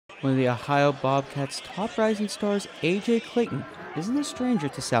One of the Ohio Bobcats' top rising stars, A.J. Clayton, isn't a stranger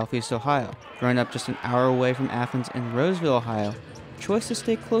to Southeast Ohio. Growing up just an hour away from Athens in Roseville, Ohio, the choice to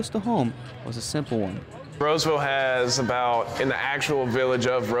stay close to home was a simple one. Roseville has in the actual village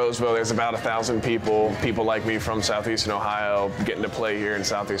of Roseville, there's about 1,000 people. People like me from Southeastern Ohio. Getting to play here in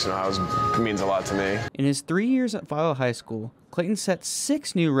Southeastern Ohio means a lot to me. In his 3 years at Philo High School, Clayton set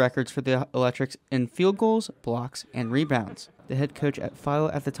 6 new records for the Electrics in field goals, blocks, and rebounds. The head coach at Philo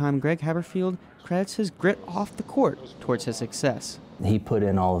at the time, Greg Haberfield, credits his grit off the court towards his success. He put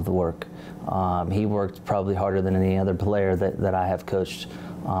in all of the work. He worked probably harder than any other player that I have coached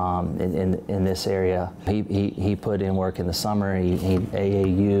in this area. He put in work in the summer.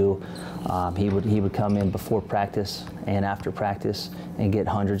 AAU. He would come in before practice and after practice and get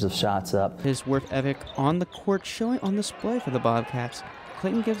hundreds of shots up. His work ethic on the court showing on display for the Bobcats.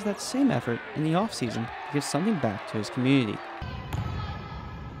 Clayton gives that same effort in the offseason to give something back to his community.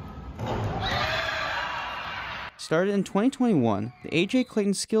 Started in 2021, the A.J.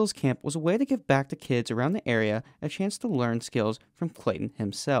 Clayton Skills Camp was a way to give back to kids around the area a chance to learn skills from Clayton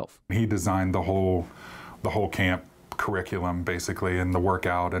himself. He designed the whole camp curriculum, basically, and the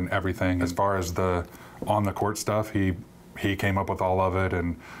workout and everything. As far as the on-the-court stuff, he came up with all of it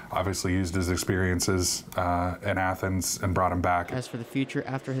and obviously used his experiences in Athens and brought him back. As for the future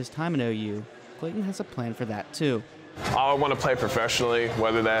after his time at OU, Clayton has a plan for that too. I want to play professionally,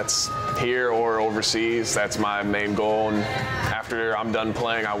 whether that's here or overseas. That's my main goal, and after I'm done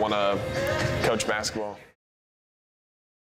playing, I want to coach basketball.